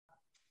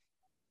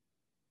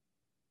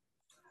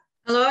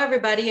Hello,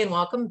 everybody, and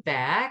welcome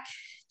back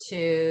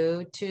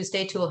to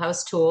Tuesday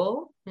Toolhouse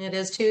Tool. It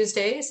is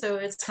Tuesday, so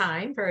it's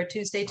time for a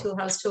Tuesday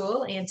Toolhouse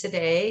Tool. And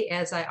today,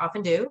 as I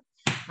often do,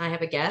 I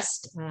have a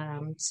guest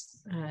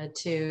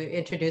to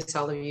introduce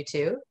all of you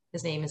to.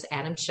 His name is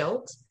Adam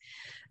Schultz.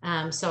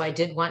 So I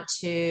did want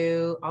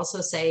to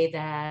also say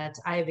that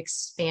I've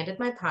expanded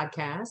my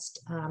podcast,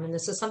 and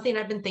this is something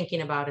I've been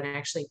thinking about and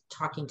actually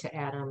talking to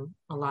Adam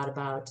a lot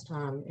about,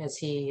 as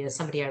he is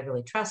somebody I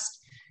really trust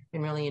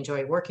and really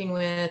enjoy working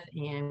with.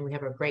 And we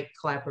have a great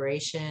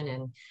collaboration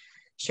and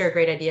share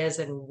great ideas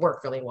and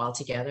work really well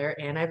together.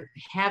 And I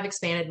have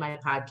expanded my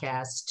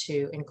podcast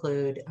to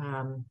include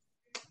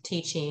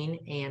teaching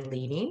and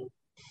leading.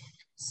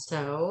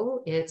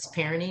 So it's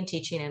parenting,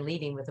 teaching, and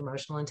leading with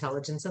emotional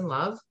intelligence and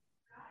love.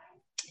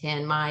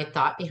 And my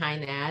thought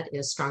behind that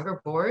is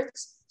stronger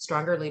boards,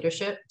 stronger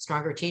leadership,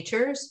 stronger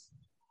teachers,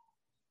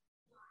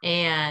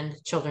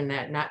 and children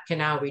that can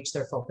now reach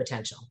their full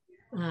potential.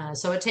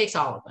 So it takes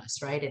all of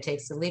us, right? It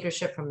takes the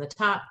leadership from the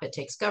top, it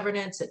takes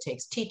governance, it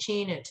takes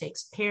teaching, it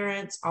takes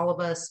parents, all of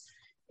us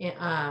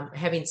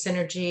having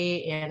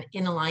synergy and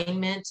in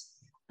alignment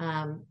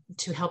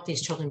to help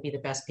these children be the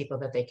best people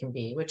that they can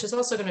be, which is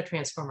also going to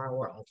transform our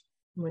world,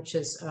 which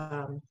is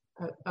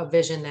a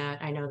vision that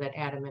I know that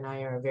Adam and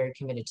I are very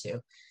committed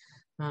to.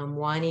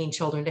 Wanting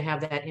children to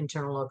have that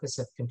internal locus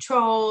of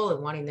control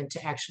and wanting them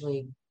to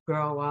actually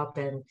grow up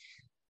and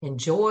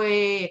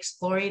enjoy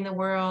exploring the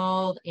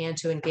world and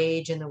to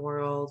engage in the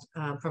world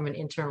from an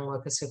internal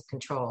locus of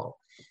control,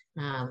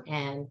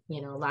 and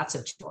lots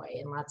of joy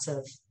and lots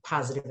of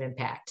positive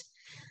impact.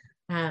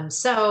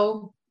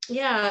 So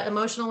yeah,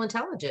 emotional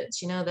intelligence,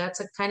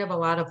 that's a kind of a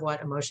lot of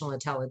what emotional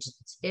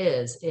intelligence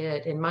is.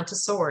 In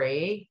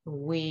Montessori,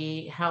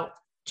 we help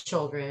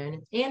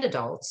children and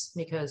adults,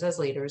 because as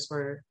leaders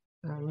we're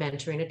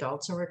mentoring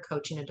adults and we're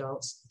coaching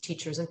adults,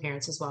 teachers and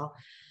parents as well,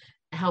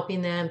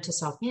 helping them to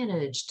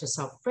self-manage, to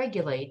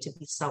self-regulate, to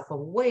be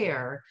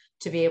self-aware,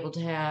 to be able to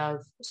have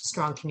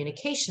strong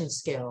communication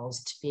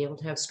skills, to be able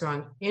to have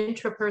strong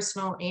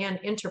intrapersonal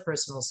and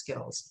interpersonal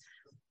skills,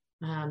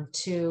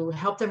 to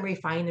help them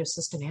refine their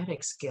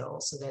systematic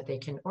skills so that they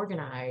can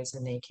organize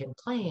and they can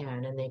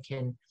plan and they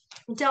can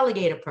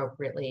delegate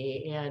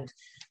appropriately and,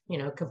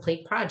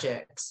 complete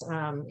projects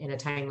in a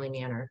timely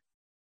manner.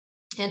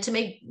 And to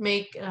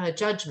make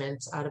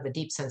judgments out of a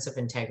deep sense of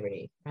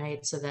integrity,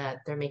 right? So that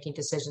they're making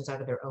decisions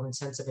out of their own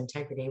sense of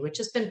integrity, which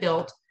has been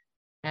built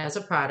as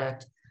a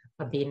product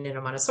of being in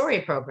a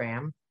Montessori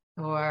program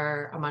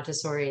or a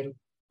Montessori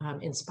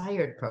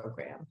inspired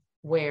program,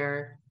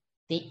 where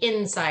the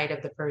inside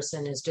of the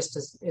person is just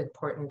as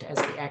important as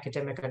the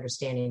academic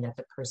understanding that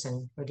the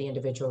person or the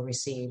individual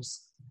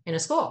receives in a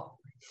school.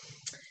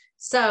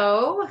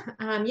 So,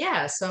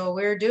 so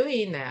we're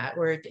doing that.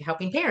 We're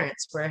helping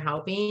parents, we're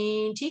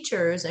helping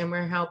teachers, and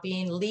we're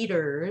helping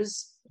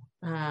leaders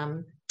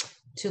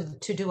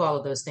to do all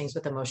of those things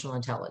with emotional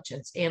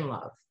intelligence and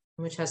love,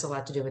 which has a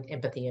lot to do with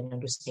empathy and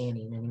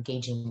understanding and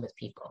engaging with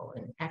people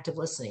and active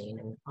listening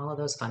and all of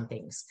those fun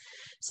things.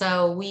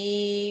 So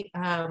we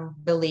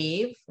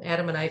believe,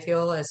 Adam and I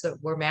feel as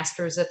we're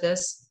masters at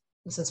this,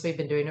 since we've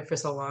been doing it for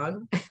so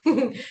long.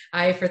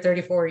 I for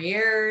 34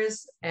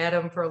 years,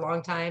 Adam for a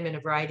long time in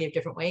a variety of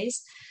different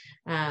ways.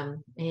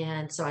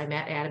 And so I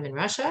met Adam in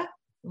Russia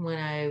when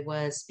I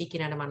was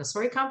speaking at a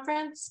Montessori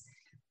conference.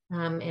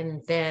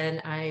 And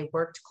then I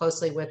worked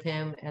closely with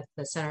him at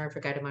the Center for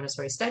Guided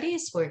Montessori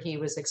Studies, where he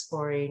was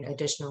exploring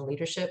additional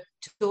leadership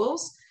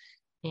tools.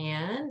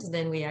 And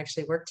then we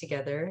actually worked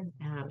together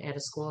at a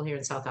school here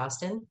in South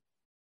Austin.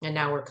 And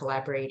now we're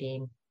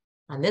collaborating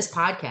on this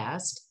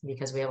podcast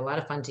because we have a lot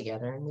of fun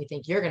together and we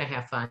think you're going to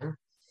have fun.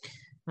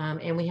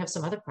 And we have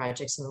some other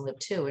projects in the loop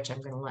too, which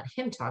I'm going to let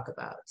him talk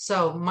about.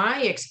 So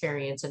my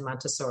experience in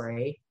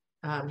Montessori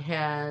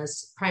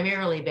has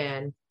primarily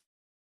been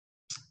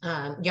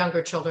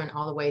younger children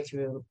all the way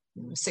through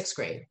sixth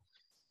grade.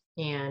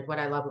 And what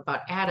I love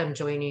about Adam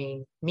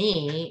joining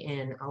me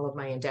in all of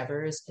my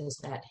endeavors is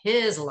that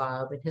his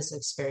love and his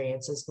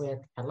experiences with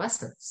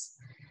adolescents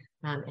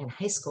in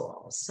high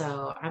school.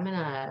 So I'm going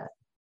to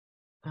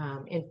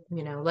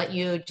let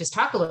you just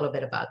talk a little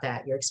bit about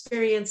that, your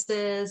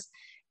experiences,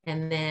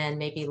 and then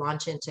maybe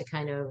launch into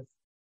kind of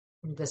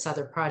this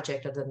other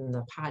project other than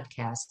the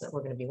podcast that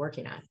we're going to be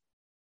working on.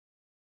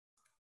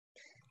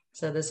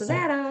 So this is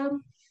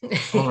Adam.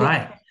 All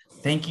right.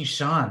 Thank you,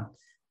 Sean.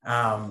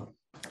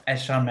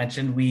 As Sean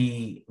mentioned,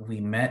 we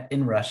met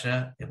in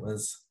Russia. It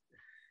was,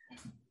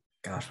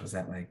 was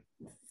that like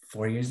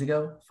 4 years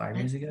ago, 5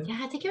 years ago? Yeah,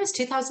 I think it was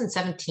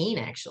 2017,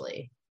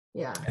 actually.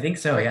 Yeah. I think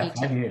so. Yeah,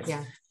 5 years.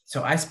 Yeah.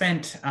 So I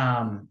spent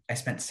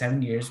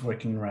 7 years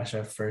working in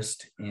Russia,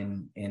 first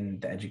in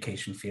the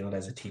education field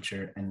as a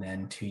teacher, and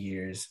then 2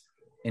 years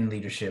in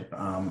leadership,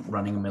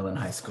 running a mill in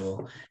high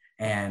school.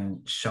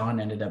 And Sean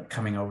ended up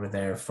coming over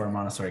there for a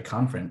Montessori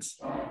conference,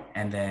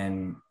 and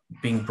then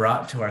being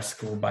brought to our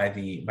school by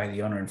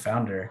the owner and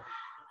founder.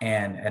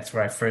 And that's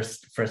where I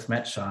first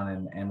met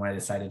Sean, and when I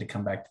decided to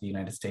come back to the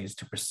United States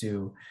to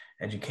pursue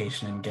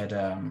education and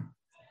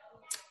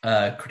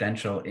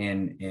credential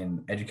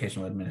in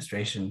educational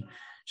administration,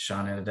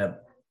 Sean ended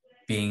up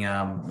being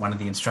one of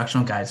the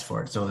instructional guides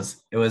for it. So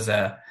it was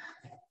a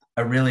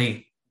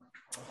really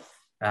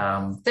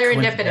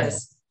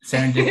serendipitous.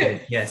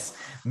 Yes,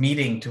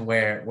 meeting to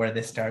where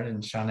this started,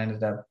 and Sean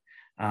ended up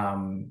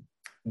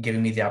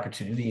giving me the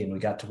opportunity, and we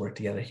got to work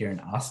together here in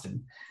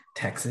Austin,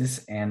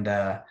 Texas, and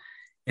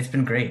it's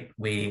been great.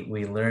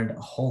 We learned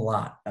a whole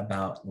lot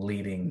about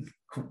leading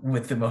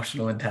with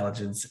emotional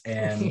intelligence,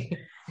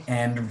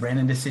 and ran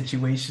into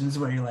situations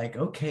where you're like,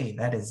 okay,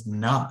 that is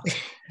not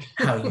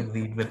how you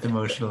lead with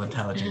emotional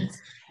intelligence.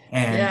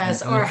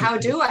 Yes, or how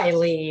do I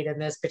lead in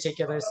this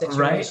particular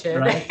situation?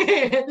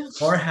 Right.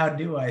 Or how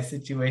do I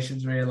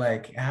situations where you're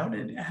like, how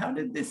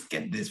did this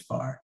get this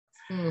far?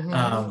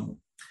 Mm-hmm.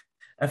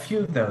 A few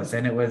of those,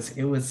 and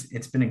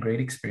it's been a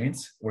great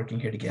experience working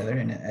here together.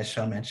 And as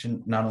Sean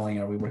mentioned, not only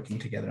are we working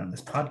together on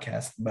this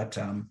podcast, but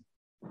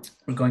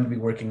we're going to be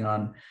working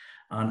on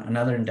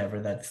another endeavor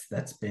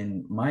that's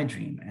been my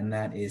dream, and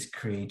that is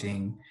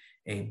creating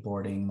a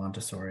boarding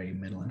Montessori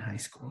middle and high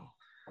school.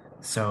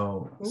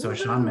 So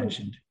Sean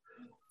mentioned.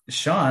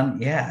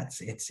 Sean, yeah,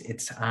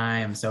 it's I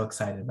am so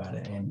excited about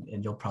it, and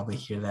you'll probably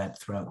hear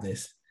that throughout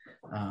this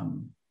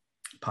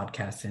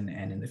podcast and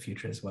in the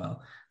future as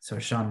well. So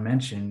Sean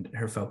mentioned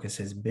her focus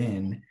has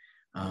been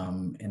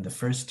in the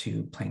first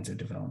two planes of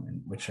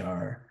development, which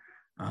are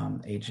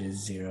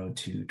ages 0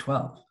 to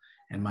 12.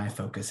 And my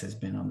focus has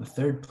been on the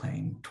third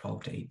plane,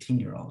 12 to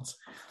 18-year-olds.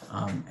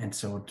 And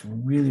so it's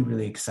really,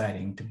 really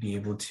exciting to be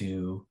able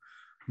to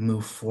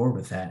move forward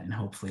with that and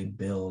hopefully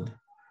build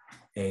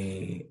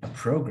a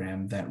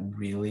program that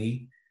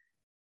really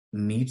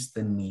meets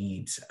the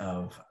needs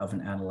of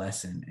an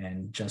adolescent.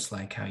 And just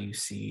like how you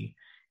see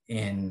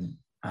in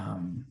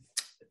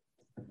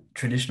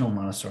traditional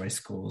Montessori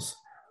schools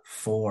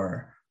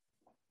for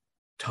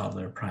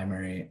toddler,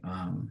 primary,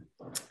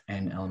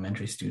 and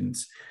elementary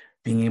students,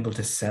 being able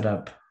to set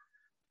up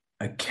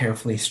a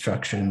carefully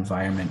structured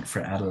environment for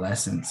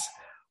adolescents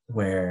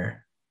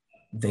where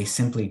they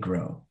simply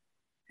grow,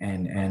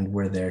 and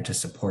we're there to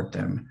support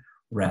them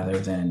rather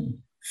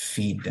than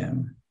feed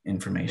them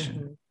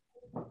information.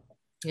 Mm-hmm.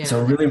 Yeah.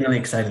 So really, really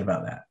excited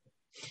about that.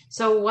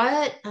 So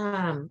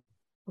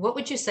what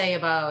would you say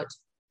about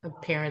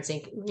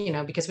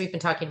parenting, because we've been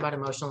talking about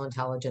emotional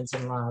intelligence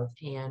and love,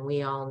 and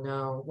we all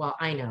know, well,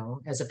 I know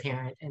as a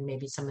parent, and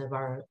maybe some of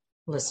our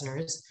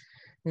listeners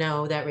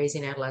know, that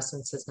raising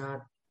adolescents is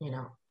not,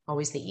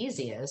 always the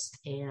easiest,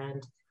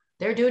 and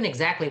they're doing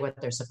exactly what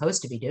they're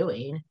supposed to be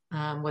doing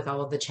with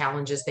all of the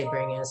challenges they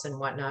bring us and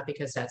whatnot,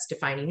 because that's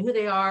defining who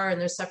they are, and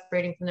they're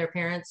separating from their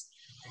parents.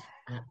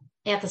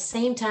 At the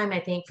same time, I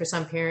think for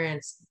some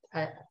parents,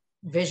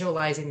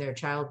 visualizing their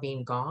child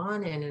being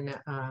gone and in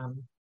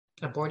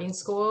a boarding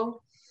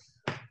school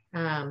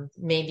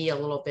may be a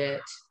little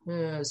bit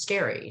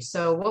scary.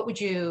 So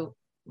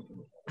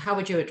how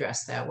would you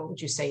address that? What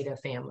would you say to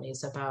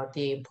families about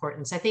the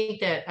importance? I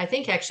think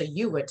actually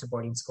you went to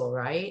boarding school,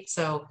 right?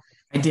 So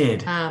I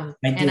did. I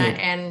did.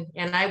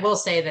 And I will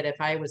say that if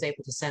I was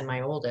able to send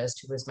my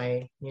oldest, who was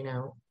my,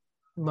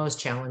 most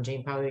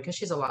challenging, probably because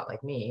she's a lot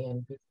like me,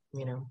 and,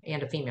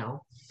 and a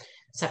female,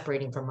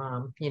 separating from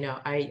mom,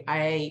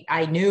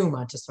 I knew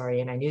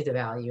Montessori and I knew the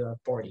value of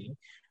boarding.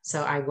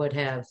 So I would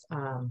have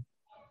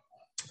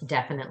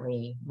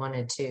definitely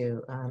wanted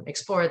to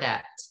explore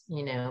that,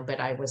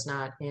 but I was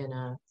not in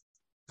a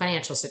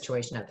financial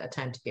situation at that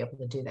time to be able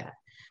to do that.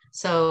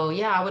 So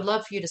yeah, I would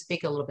love for you to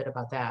speak a little bit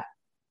about that.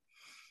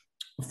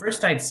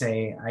 First, I'd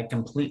say I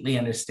completely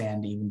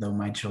understand, even though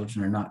my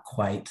children are not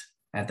quite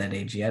at that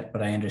age yet,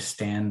 but I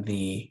understand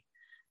the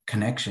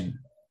connection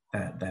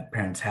that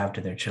parents have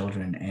to their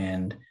children.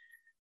 And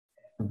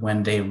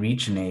when they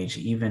reach an age,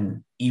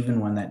 even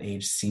when that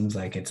age seems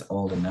like it's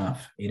old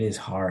enough, it is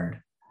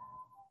hard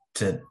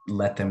to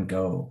let them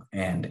go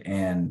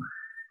and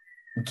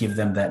give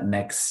them that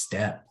next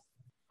step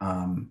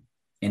in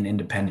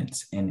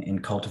independence, in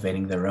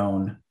cultivating their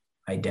own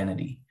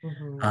identity.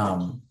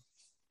 Mm-hmm.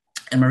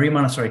 And Marie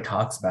Montessori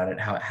talks about it,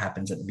 how it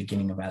happens at the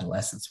beginning of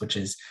adolescence, which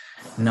is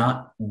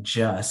not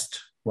just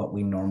what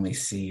we normally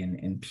see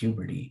in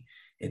puberty.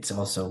 It's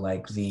also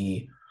like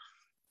the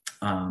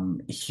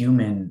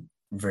human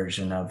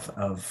version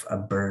of a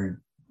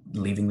bird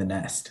leaving the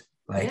nest.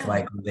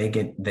 Like they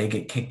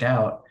get kicked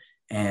out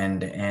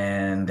and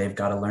they've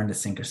got to learn to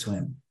sink or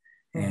swim.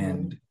 Mm-hmm.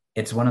 And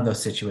it's one of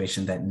those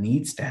situations that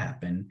needs to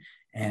happen.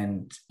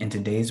 And in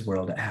today's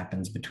world, it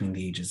happens between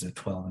the ages of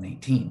 12 and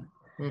 18.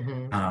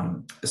 Mm-hmm.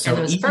 So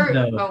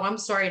I'm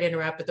sorry to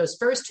interrupt, but those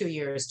first 2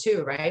 years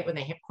too, right? When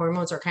the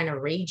hormones are kind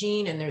of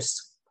raging, and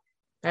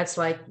that's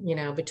like,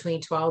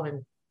 between 12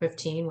 and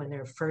 15 when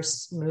they're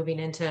first moving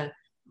into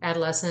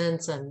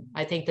adolescence. And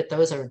I think that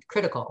those are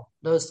critical.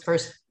 Those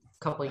first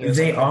couple of years.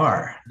 They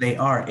are.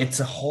 It's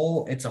a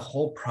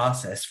whole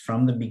process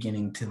from the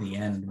beginning to the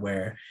end,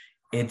 where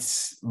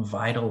it's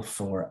vital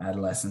for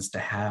adolescents to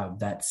have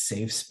that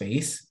safe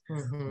space.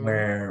 Mm-hmm.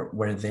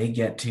 where they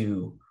get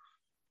to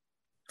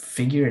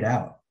figure it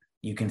out,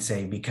 you can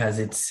say, because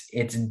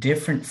it's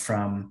different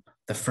from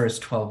the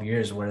first 12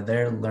 years where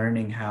they're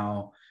learning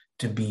how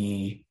to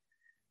be,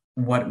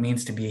 what it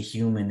means to be a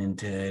human, and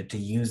to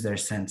use their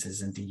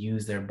senses and to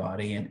use their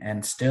body,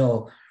 and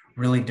still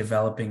really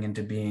developing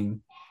into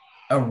being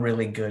a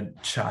really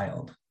good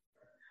child.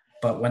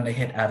 But when they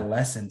hit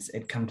adolescence,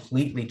 it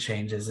completely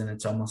changes, and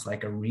it's almost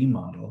like a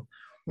remodel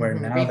where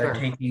now they're Rebirth.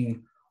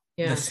 taking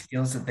the Yeah.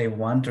 skills that they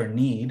want or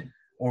need,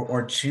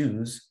 or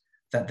choose,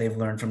 that they've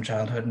learned from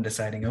childhood, and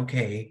deciding,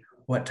 okay,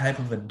 what type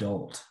of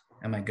adult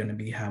am I going to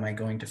be? How am I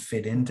going to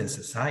fit into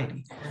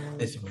society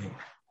this way?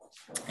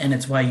 And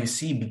it's why you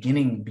see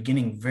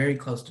beginning very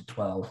close to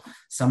 12,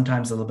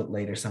 sometimes a little bit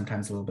later,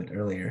 sometimes a little bit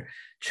earlier,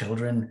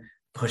 children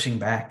pushing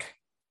back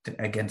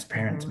against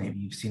parents. Maybe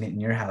you've seen it in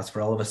your house,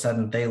 where all of a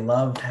sudden they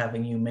loved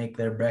having you make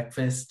their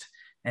breakfast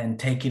and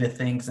take you to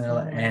things,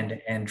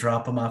 and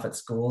drop them off at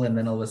school, and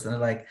then all of a sudden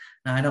they're like,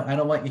 no, I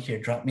don't want you here,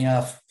 drop me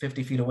off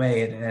 50 feet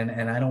away,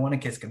 and I don't want to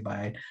kiss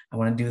goodbye, I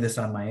want to do this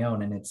on my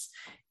own. And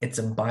it's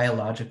a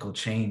biological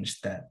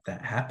change that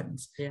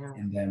happens. Yeah.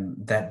 And then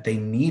that they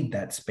need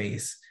that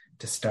space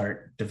to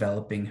start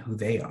developing who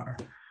they are.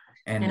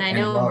 And I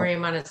know Maria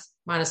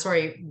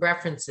Montessori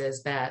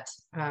references that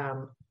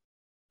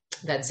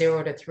that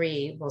 0 to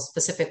 3, well,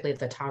 specifically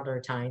the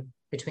toddler time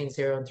between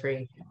 0 and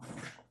 3.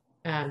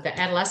 The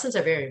adolescents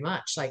are very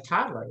much like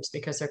toddlers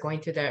because they're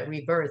going through that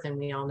rebirth, and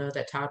we all know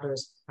that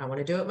toddlers, I want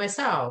to do it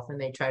myself, and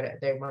they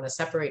want to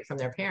separate from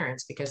their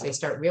parents because they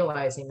start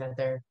realizing that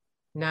they're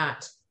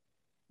not,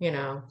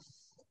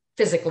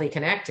 physically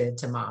connected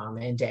to mom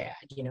and dad,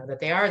 that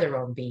they are their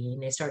own being.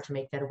 They start to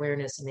make that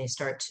awareness, and they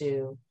start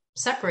to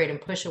separate and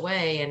push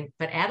away.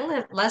 But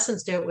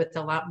adolescents do it with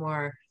a lot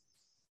more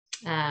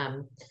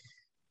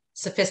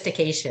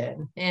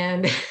sophistication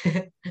and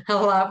a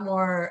lot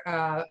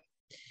more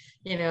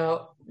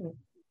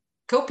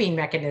coping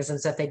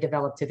mechanisms that they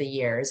develop through the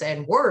years,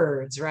 and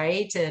words,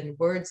 right? And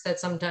words that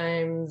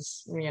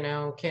sometimes,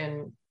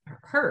 can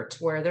hurt,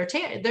 where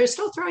they're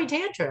still throwing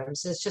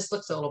tantrums. It just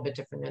looks a little bit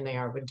different than they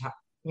are with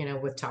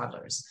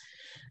toddlers.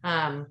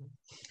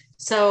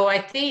 So I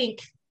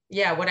think,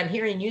 what I'm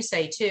hearing you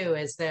say too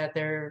is that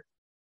they're,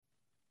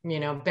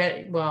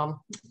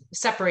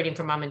 separating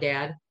from mom and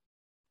dad.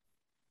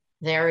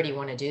 They already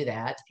want to do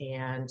that.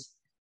 And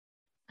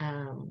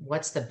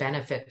what's the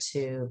benefit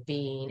to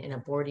being in a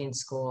boarding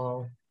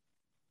school,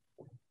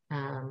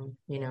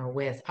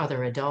 with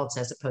other adults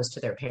as opposed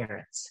to their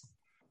parents?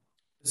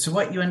 So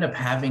what you end up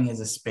having is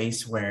a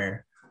space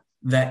where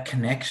that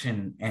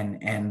connection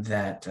and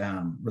that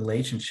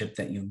relationship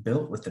that you've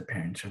built with the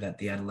parents, or that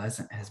the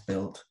adolescent has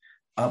built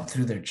up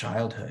through their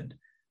childhood,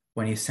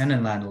 when you send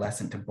an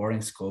adolescent to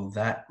boarding school,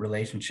 that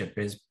relationship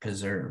is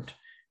preserved,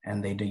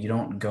 and you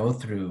don't go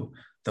through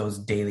those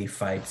daily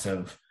fights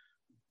of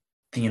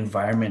the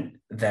environment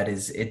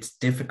it's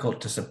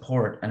difficult to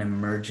support an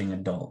emerging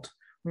adult,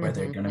 where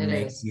they're going to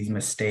make these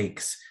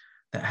mistakes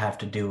that have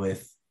to do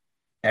with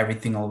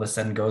everything all of a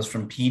sudden goes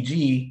from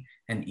PG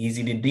and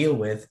easy to deal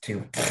with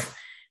to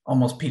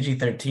almost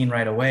PG-13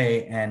 right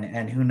away,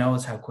 and who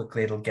knows how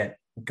quickly it'll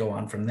go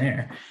on from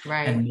there.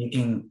 Right.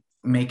 And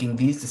making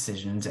these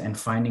decisions and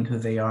finding who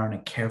they are in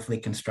a carefully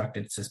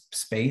constructed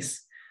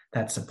space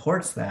that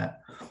supports that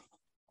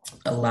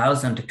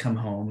allows them to come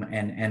home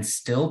and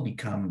still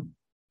become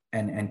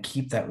and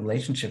keep that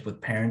relationship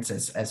with parents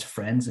as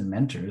friends and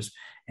mentors,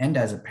 and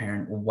as a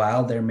parent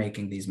while they're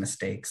making these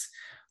mistakes.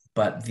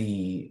 But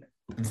the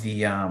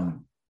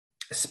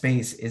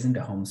space isn't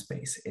a home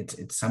space.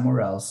 It's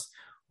somewhere else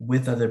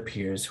with other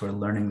peers who are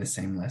learning the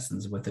same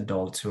lessons, with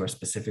adults who are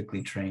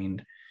specifically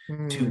trained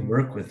to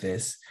work with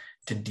this,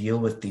 to deal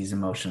with these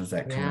emotions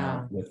that come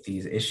out with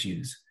these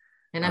issues.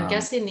 And I'm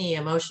guessing the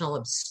emotional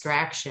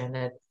abstraction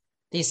that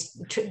these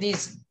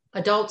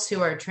adults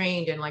who are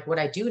trained in, like, what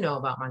I do know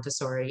about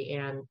Montessori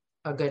and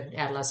a good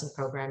adolescent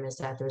program is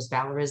that there's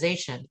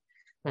valorization,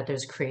 that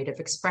there's creative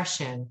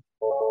expression,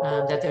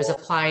 that there's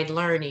applied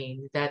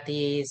learning, that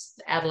these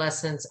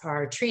adolescents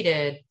are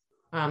treated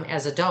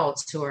as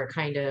adults who are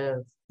kind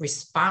of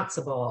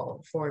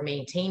responsible for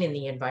maintaining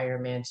the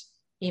environment,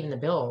 even the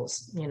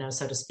bills,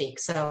 so to speak.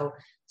 So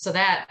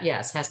that,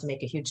 yes, has to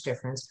make a huge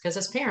difference, because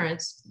as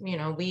parents,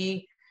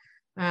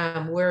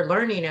 we're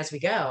learning as we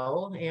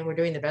go, and we're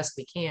doing the best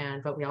we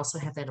can, but we also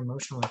have that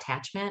emotional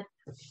attachment,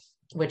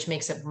 which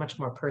makes it much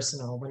more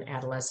personal when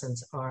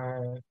adolescents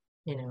are,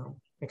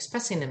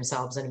 expressing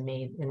themselves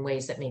in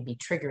ways that may be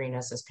triggering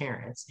us as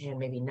parents, and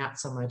maybe not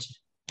so much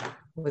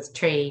with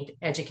trained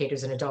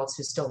educators and adults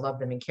who still love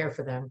them and care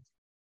for them,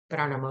 but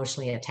aren't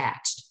emotionally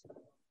attached.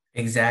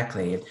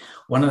 Exactly.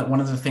 One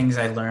of the things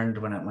I learned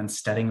when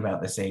studying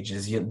about this age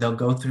is they'll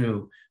go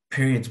through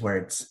periods where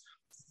it's,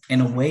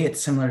 in a way,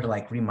 it's similar to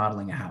like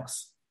remodeling a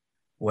house,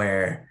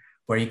 where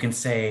you can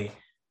say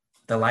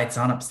the light's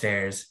on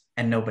upstairs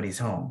and nobody's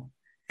home.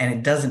 And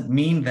it doesn't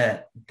mean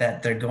that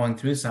they're going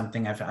through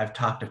something. I've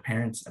talked to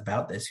parents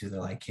about this who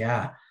they're like,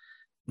 yeah,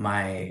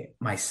 my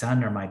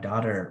son or my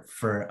daughter,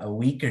 for a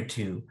week or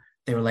two,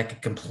 they were like a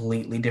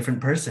completely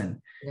different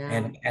person,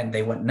 and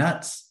they went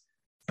nuts.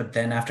 But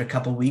then after a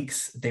couple of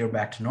weeks, they were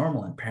back to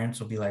normal, and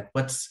parents will be like,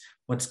 what's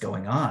what's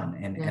going on.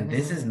 And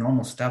this is Mm-hmm.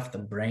 normal stuff the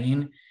brain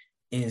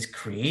is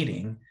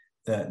creating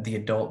the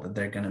adult that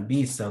they're going to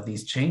be. So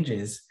these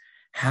changes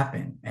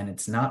happen, and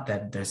it's not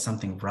that there's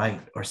something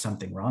right or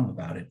something wrong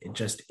about it. It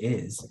just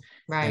is. And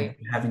Right.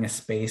 having a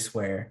space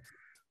where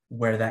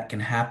that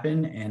can happen,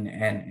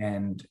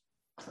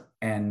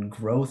 and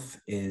growth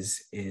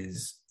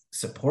is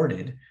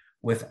supported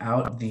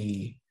without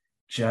the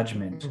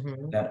judgment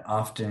Mm-hmm. that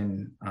often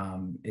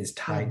is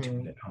tied to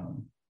Mm-hmm. it at home.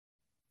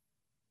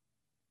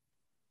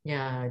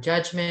 Yeah,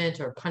 judgment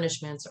or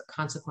punishments or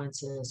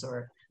consequences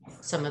or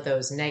some of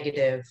those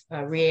negative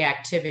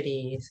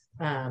reactivities,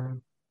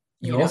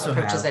 You also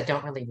approaches have, that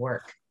don't really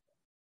work.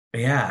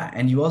 yeah,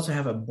 and you also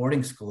have a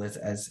boarding school,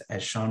 as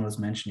Sean was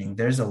mentioning.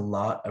 There's a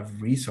lot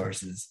of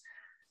resources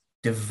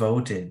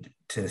devoted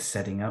to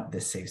setting up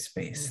this safe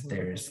space.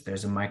 Mm-hmm.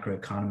 There's a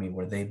microeconomy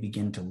where they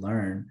begin to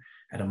learn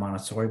at a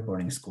Montessori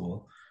boarding school.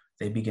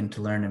 They begin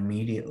to learn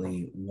immediately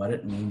what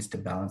it means to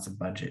balance a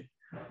budget,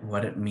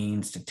 what it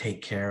means to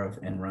take care of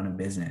and run a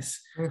business,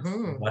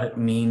 Mm-hmm. what it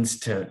means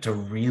to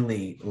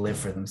really live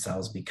for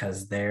themselves, because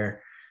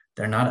they're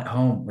not at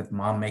home with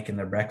mom making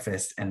their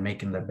breakfast and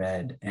making their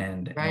bed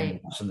and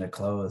Right. washing their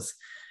clothes.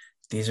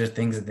 These are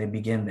things that they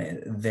begin,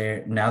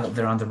 they're now that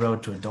they're on the road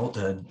to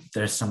adulthood,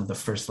 there's some of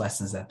the first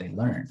lessons that they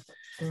learn.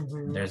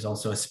 Mm-hmm. There's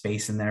also a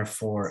space in there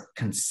for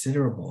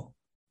considerable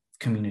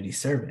community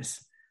service,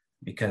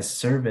 because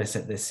service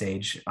at this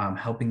age,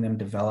 helping them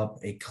develop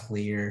a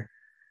clear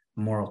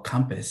moral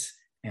compass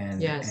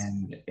Yes.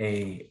 and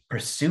a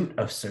pursuit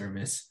of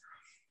service.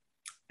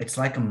 It's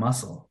like a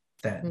muscle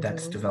that's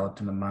Mm-hmm. developed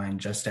in the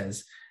mind, just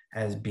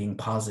as being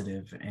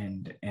positive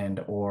and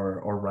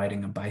or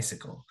riding a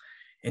bicycle.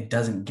 It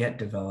doesn't get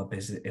developed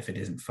as if it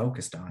isn't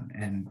focused on.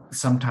 And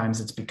sometimes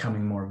it's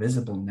becoming more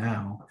visible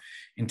now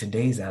in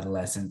today's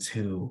adolescents,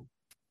 who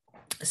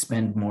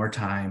spend more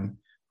time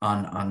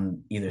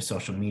on either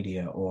social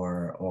media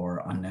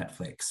or on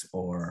Netflix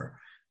or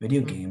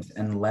video Mm-hmm. games,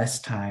 and less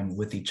time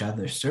with each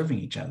other, serving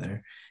each other.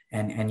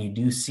 And you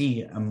do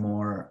see a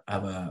more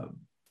of a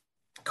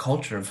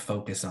culture of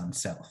focus on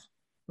self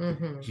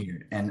Mm-hmm. here.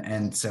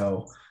 And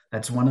so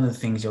that's one of the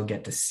things you'll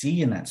get to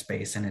see in that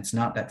space. And it's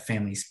not that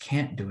families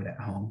can't do it at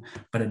home,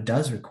 but it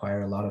does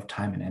require a lot of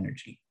time and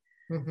energy.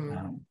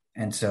 Mm-hmm.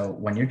 And so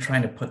when you're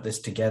trying to put this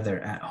together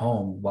at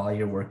home while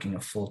you're working a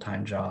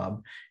full-time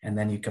job, and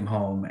then you come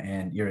home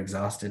and you're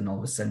exhausted, and all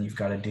of a sudden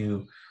you've got to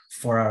do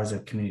 4 hours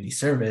of community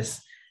service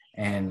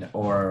and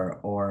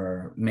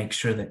or make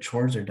sure that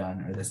chores are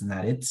done or this and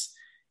that, it's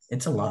a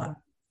Mm-hmm. lot.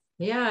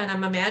 Yeah, and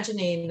I'm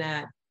imagining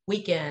that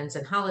weekends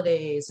and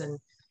holidays and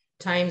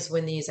times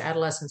when these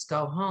adolescents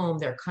go home,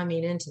 they're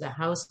coming into the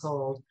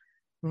household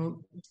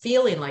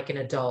feeling like an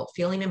adult,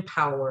 feeling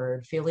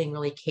empowered, feeling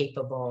really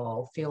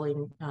capable,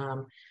 feeling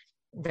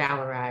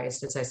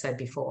valorized, as I said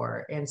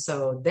before. And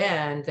so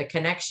then the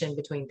connection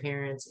between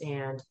parents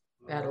and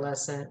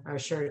adolescent are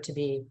sure to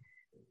be,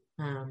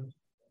 um,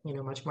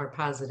 much more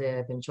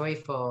positive and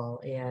joyful,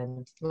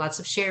 and lots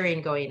of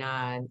sharing going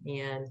on.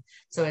 And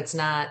so it's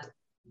not.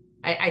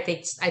 I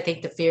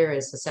think the fear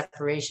is the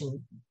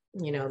separation.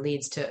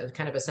 Leads to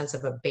kind of a sense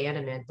of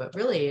abandonment, but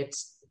really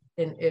it's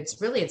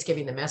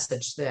giving the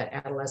message that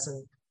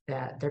adolescent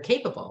that they're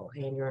capable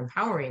and you're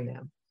empowering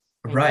them,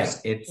 and Right.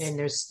 It's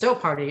there's still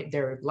part of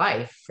their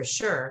life for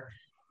sure,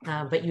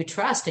 but you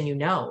trust and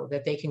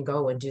that they can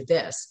go and do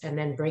this and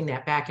then bring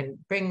that back and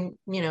bring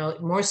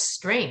more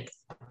strength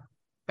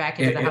back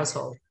into it, the it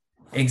household.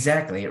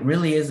 exactly. It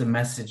really is a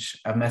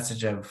message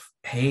of,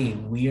 hey,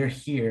 we are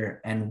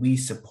here and we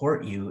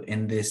support you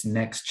in this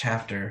next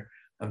chapter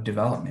of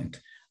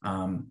development.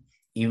 Um,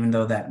 Even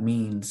though that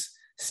means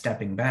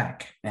stepping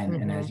back. And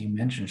Mm-hmm. as you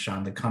mentioned,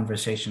 Sean, the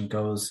conversation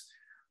goes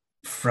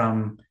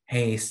from,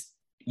 hey,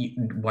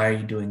 why are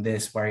you doing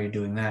this? Why are you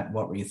doing that?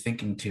 What were you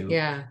thinking, to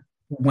Yeah.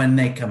 when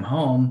they come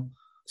home,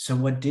 so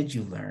what did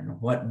you learn?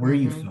 What were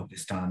you Mm-hmm.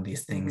 focused on?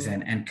 These things,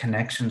 Mm-hmm. and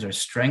connections are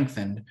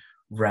strengthened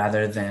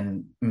rather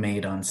than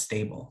made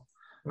unstable,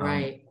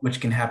 Right.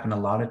 which can happen a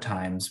lot of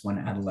times when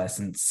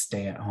adolescents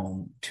stay at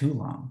home too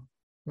long.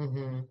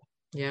 Mm-hmm.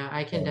 Yeah,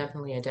 I can So,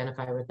 definitely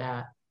identify with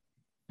that.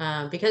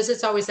 Because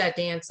it's always that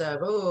dance of,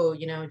 oh,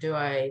 do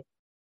I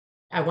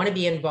want to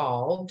be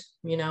involved,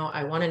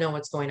 I want to know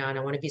what's going on.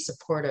 I want to be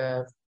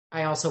supportive.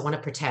 I also want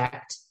to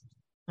protect.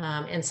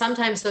 And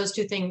sometimes those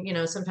two things,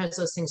 sometimes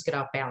those things get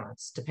off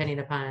balance depending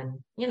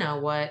upon,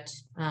 what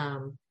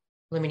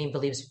limiting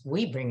beliefs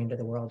we bring into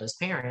the world as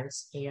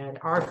parents and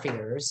our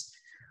fears.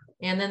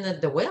 And then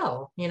the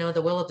will,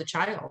 the will of the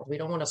child. We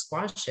don't want to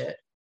squash it,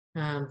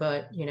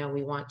 but,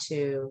 we want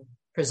to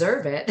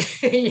preserve it,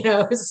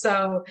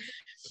 so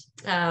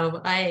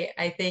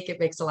I think it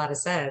makes a lot of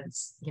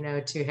sense,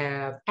 to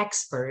have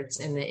experts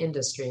in the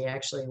industry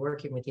actually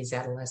working with these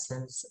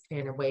adolescents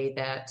in a way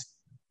that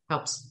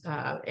helps.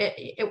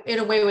 In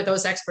a way, where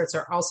those experts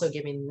are also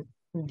giving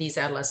these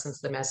adolescents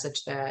the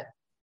message that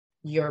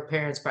your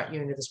parents brought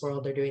you into this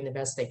world; they're doing the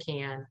best they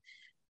can.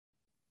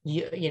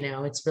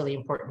 It's really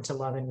important to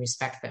love and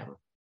respect them.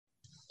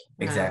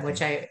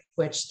 Exactly.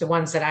 Which the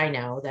ones that I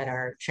know that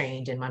are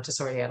trained in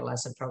Montessori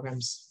adolescent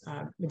programs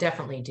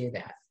definitely do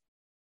that.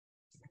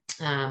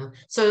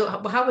 So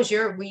how was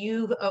were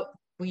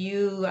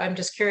you, I'm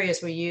just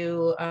curious, were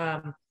you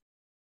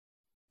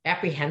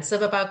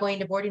apprehensive about going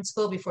to boarding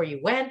school before you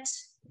went?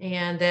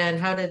 And then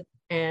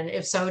and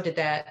if so,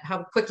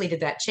 how quickly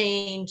did that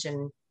change?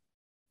 And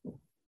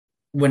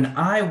When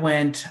I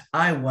went,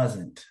 I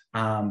wasn't.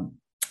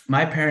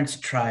 My parents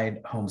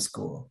tried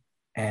homeschool,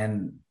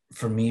 and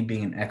for me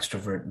being an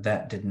extrovert,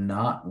 that did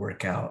not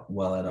work out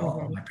well at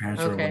all. Mhm. My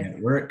parents were away Okay. at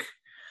work.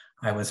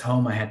 I was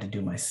home. I had to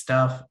do my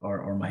stuff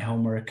or my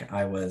homework.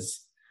 I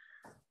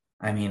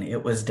mean,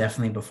 it was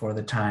definitely before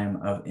the time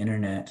of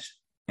internet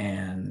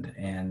and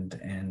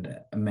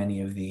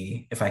many of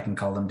the, if I can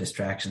call them,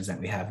 distractions that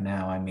we have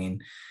now. I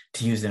mean,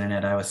 to use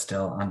internet, I was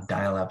still on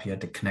dial-up. You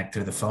had to connect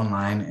through the phone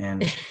line,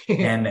 and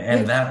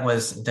that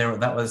was there.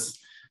 That was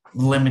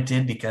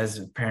limited because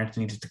parents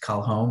needed to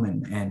call home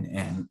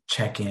and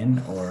check in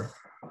or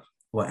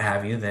what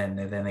have you. Then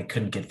they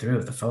couldn't get through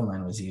if the phone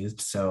line was used.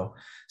 So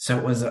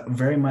it was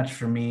very much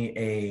for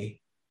me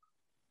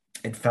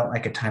it felt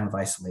like a time of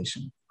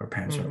isolation where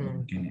parents were Hmm.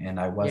 working and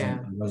I Yeah.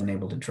 wasn't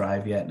able to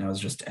drive yet, and I was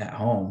just at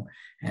home,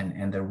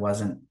 and there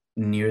wasn't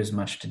near as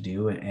much to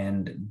do,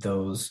 and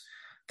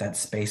that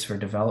space for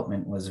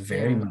development was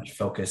very Yeah. much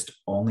focused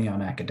only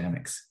on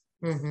academics.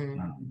 Hmm.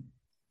 um,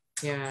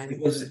 Yeah. it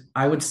was,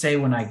 I would say,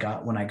 when I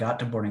got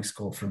to boarding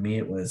school, for me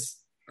it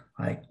was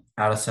like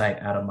out of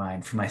sight out of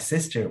mind. For my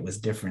sister it was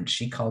different.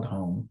 She called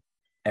home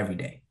every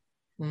day.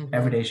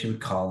 Every Hmm. day she would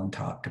call and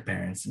talk to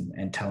parents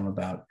and tell them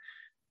about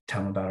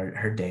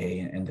her day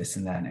and this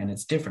and that. And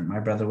it's different. My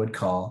brother would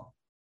call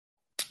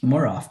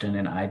more often,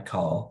 and I'd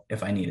call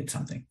if I needed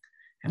something.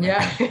 And my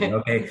parents would, Yeah.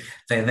 okay,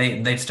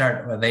 they'd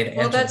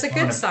Well, answer that's the a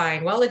phone. good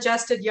sign.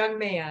 Well-adjusted young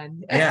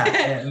man.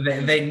 Yeah,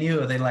 they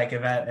knew. They like,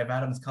 if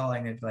Adam's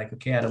calling, they'd be like,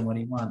 okay, Adam, what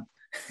do you want?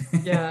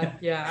 Yeah.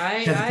 Yeah. I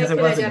Because it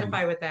can wasn't.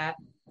 identify with that.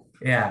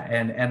 Yeah,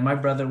 and my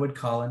brother would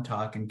call and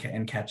talk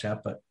and catch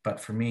up, but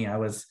for me, I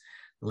was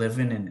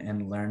living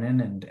and learning,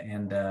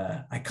 and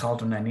I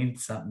called when I needed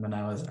something, and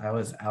I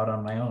was out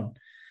on my own.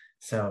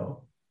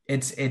 So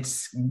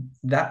it's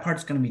that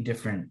part's going to be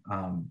different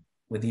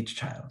with each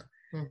child,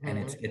 and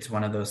it's Hmm. it's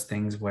one of those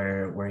things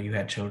where you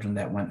had children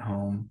that went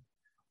home,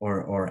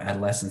 or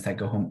adolescents that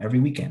go home every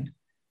weekend.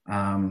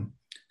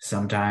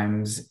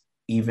 Sometimes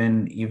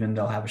even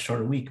they'll have a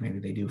shorter week. Maybe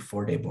they do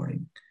 4-day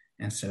boarding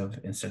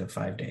instead of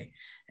 5-day,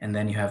 and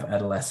then you have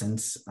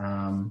adolescents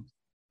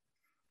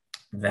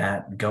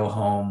that go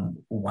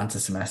home once a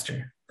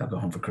semester. They'll go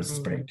home for Christmas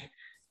Hmm. break,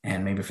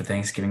 and maybe for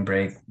Thanksgiving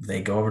break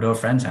they go over to a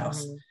friend's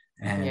house, Hmm.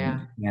 and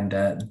Yeah.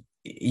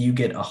 you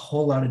get a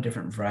whole lot of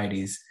different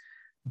varieties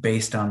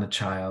based on the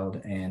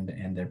child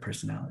and their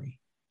personality.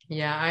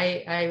 Yeah,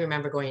 I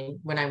remember going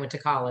when I went to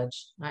college.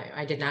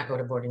 I did not go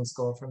to boarding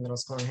school for middle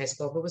school and high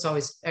school, but was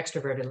always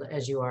extroverted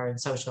as you are and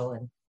social.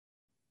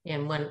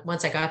 And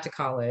once I got to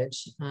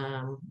college,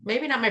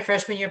 maybe not my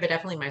freshman year, but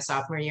definitely my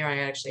sophomore year, I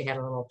actually had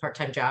a little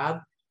part-time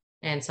job.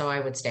 And so I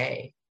would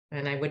stay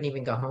and I wouldn't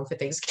even go home for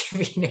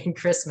Thanksgiving and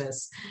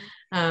Christmas.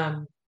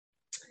 Um,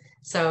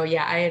 so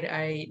yeah,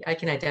 I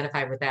can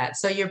identify with that.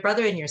 So your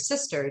brother and your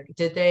sister,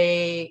 did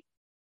they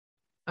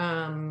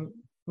um,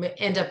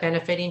 end up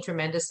benefiting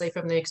tremendously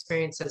from the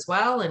experience as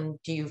well? And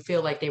do you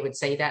feel like they would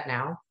say that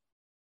now?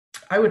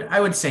 I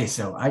would say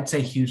so. I'd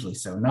say hugely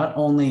so. Not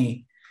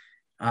only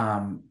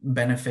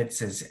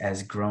benefits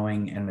as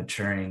growing and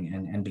maturing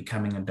and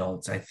becoming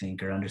adults, I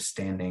think, or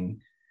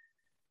understanding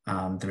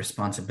the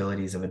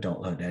responsibilities of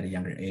adulthood at a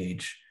younger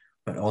age,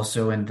 but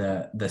also in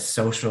the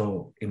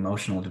social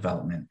emotional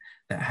development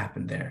that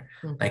happened there.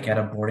 Like Hmm. at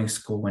a boarding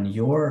school, when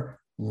you're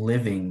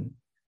living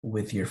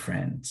with your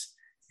friends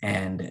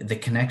and the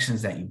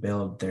connections that you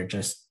build, they're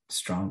just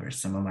stronger.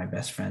 Some of my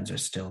best friends are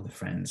still the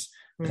friends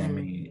that I Hmm.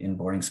 made in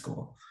boarding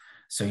school.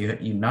 So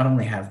you not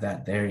only have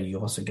that there, you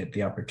also get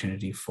the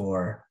opportunity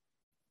for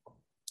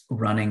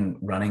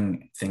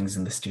running things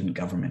in the student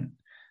government.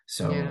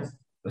 Yeah.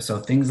 So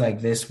things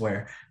like this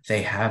where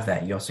they have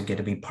that, you also get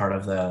to be part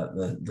of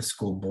the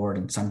school board,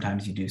 and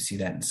sometimes you do see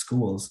that in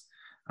schools,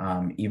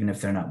 even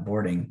if they're not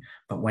boarding.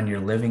 But when you're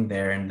living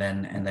there, and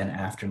then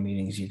after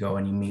meetings, you go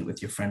and you meet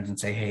with your friends and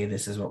say, hey,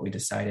 this is what we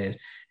decided,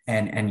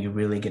 and you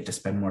really get to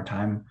spend more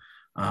time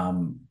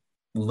um,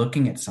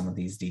 looking at some of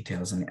these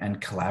details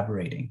and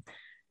collaborating,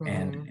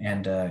 and Hmm.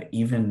 and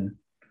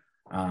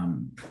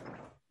um,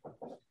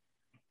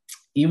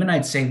 even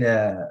I'd say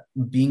the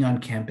being on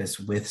campus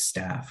with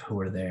staff who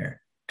are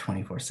there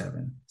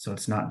 24/7. So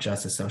it's not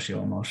just the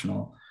socio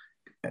emotional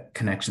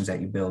connections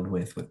that you build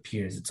with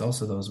peers. It's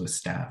also those with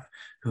staff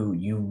who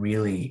you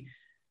really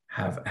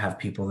have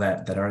people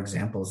that are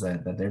examples,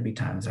 that there'd be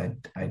times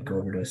I'd go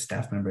over to a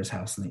staff member's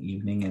house in the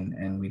evening,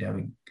 and we'd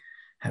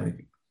have a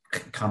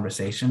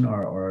conversation,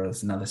 or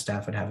as another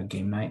staff would have a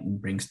game night and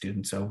bring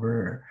students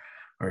over,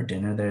 or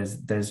dinner.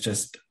 There's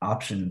just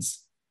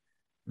options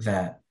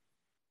that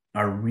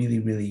are really,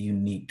 really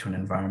unique to an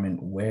environment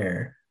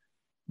where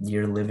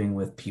you're living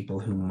with people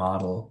who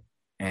model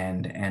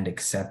and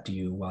accept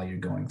you while you're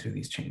going through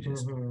these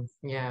changes.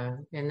 Yeah,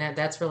 and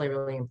that's really,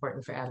 really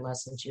important for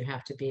adolescents. You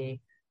have to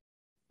be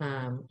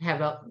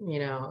have a,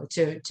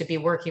 to be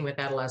working with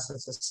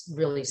adolescents is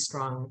really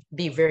strong,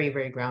 be very,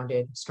 very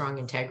grounded, strong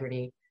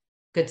integrity,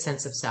 good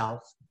sense of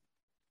self,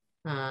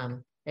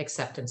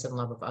 acceptance and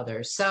love of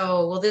others.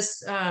 So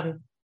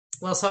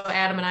so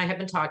Adam and I have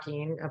been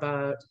talking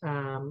about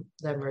the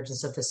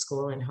emergence of this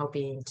school and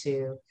hoping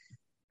to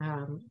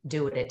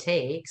do what it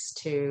takes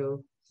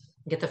to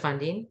get the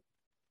funding,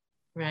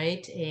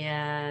 right?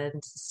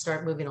 And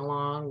start moving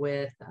along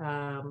with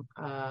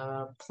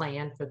a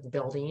plan for the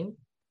building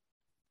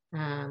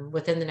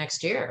within the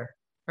next year,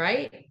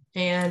 right?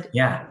 And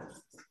yeah,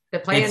 the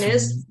plan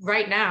is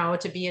right now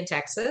to be in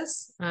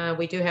Texas.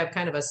 We do have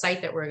kind of a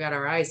site that we've got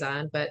our eyes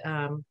on, but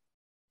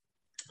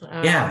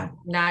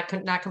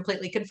not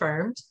completely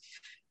confirmed.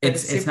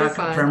 It's not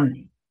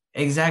confirmed.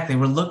 Exactly.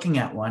 We're looking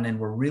at one, and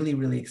we're really,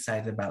 really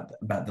excited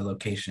about the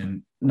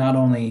location. Not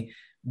only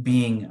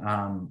being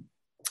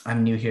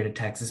I'm new here to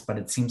Texas, but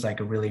it seems like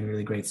a really,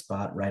 really great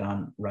spot right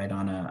on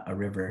a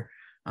river,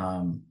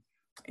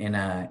 in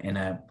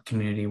a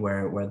community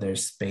where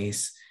there's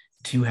space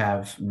to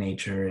have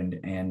nature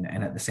and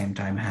at the same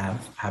time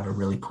have a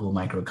really cool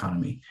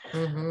microeconomy.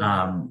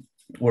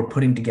 We're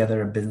putting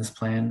together the business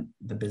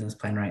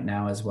plan right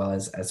now, as well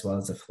as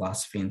the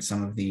philosophy and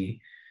some of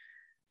the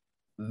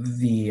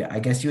I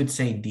guess you would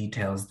say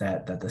details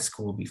that the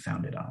school will be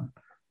founded on,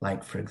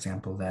 like, for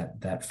example,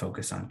 that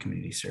focus on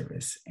community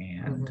service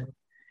and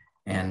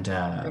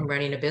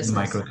running a business,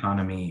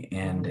 microeconomy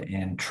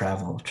and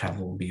travel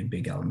will be a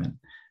big element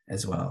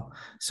as well.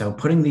 So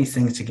putting these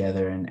things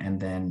together, and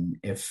then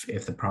if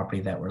the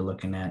property that we're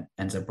looking at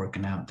ends up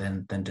working out,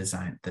 then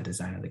design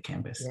of the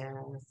campus. Yeah,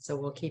 so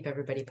we'll keep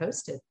everybody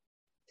posted.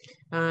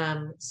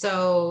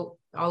 So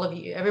all of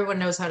you, everyone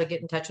knows how to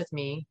get in touch with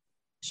me.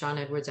 Sean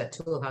Edwards at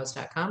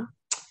toolhouse.com.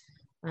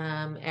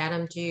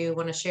 Adam, do you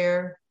want to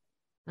share?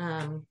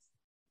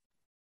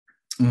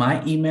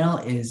 My email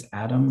is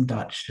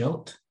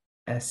adam.schilt,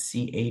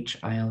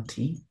 SCHILT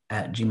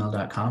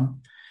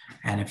 @gmail.com.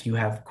 And if you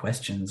have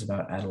questions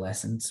about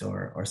adolescence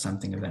or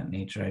something of that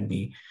nature, I'd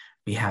be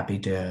happy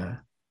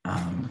to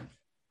answer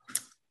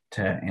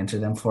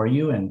them for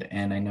you.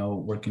 And I know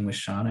working with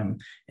Sean,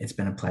 it's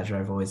been a pleasure.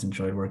 I've always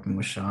enjoyed working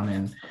with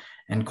Sean,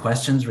 and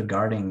questions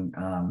regarding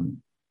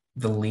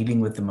the leading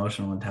with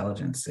emotional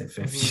intelligence. If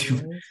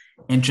you,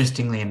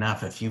 interestingly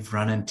enough, if you've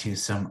run into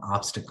some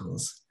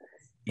obstacles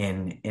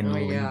in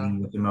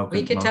leading with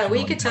we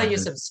could tell you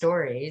some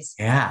stories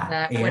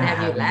that would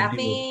have you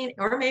laughing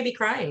or maybe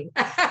crying.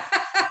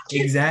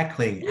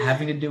 Exactly,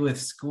 having to do with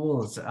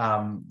schools.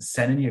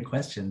 Send in your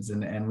questions,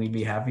 and we'd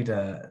be happy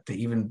to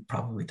even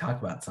probably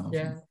talk about some of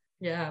them.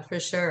 Yeah, for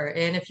sure.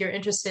 And if you're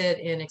interested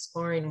in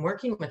exploring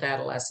working with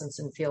adolescents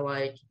and feel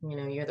like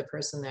you're the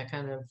person that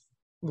kind of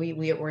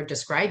we're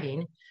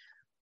describing,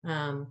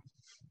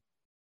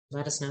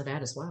 let us know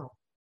that as well.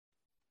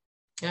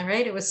 All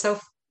right, it was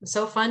so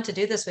fun to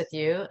do this with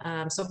you.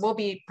 So we'll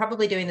be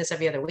probably doing this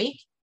every other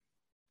week,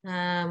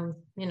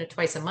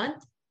 twice a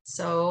month.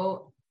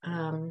 So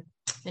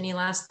any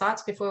last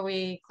thoughts before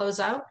we close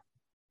out?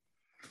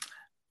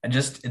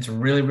 It's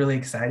really, really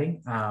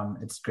exciting.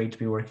 It's great to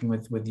be working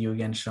with you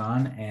again,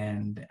 Sean.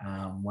 And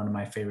one of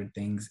my favorite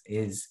things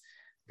is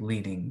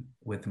leading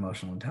with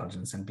emotional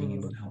intelligence and being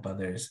able to help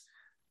others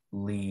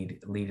lead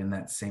in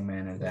that same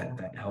manner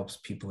that helps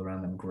people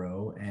around them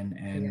grow,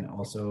 and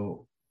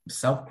also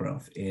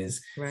self-growth is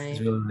really,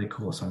 really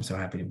cool. So I'm so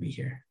happy to be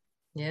here.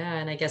 Yeah,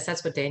 and I guess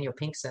that's what Daniel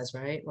Pink says,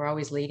 right? We're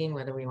always leading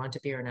whether we want to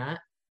be or not.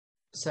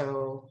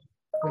 So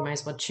we might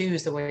as well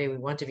choose the way we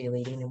want to be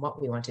leading and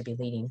what we want to be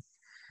leading.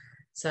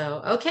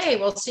 So, okay,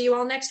 we'll see you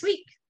all next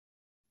week.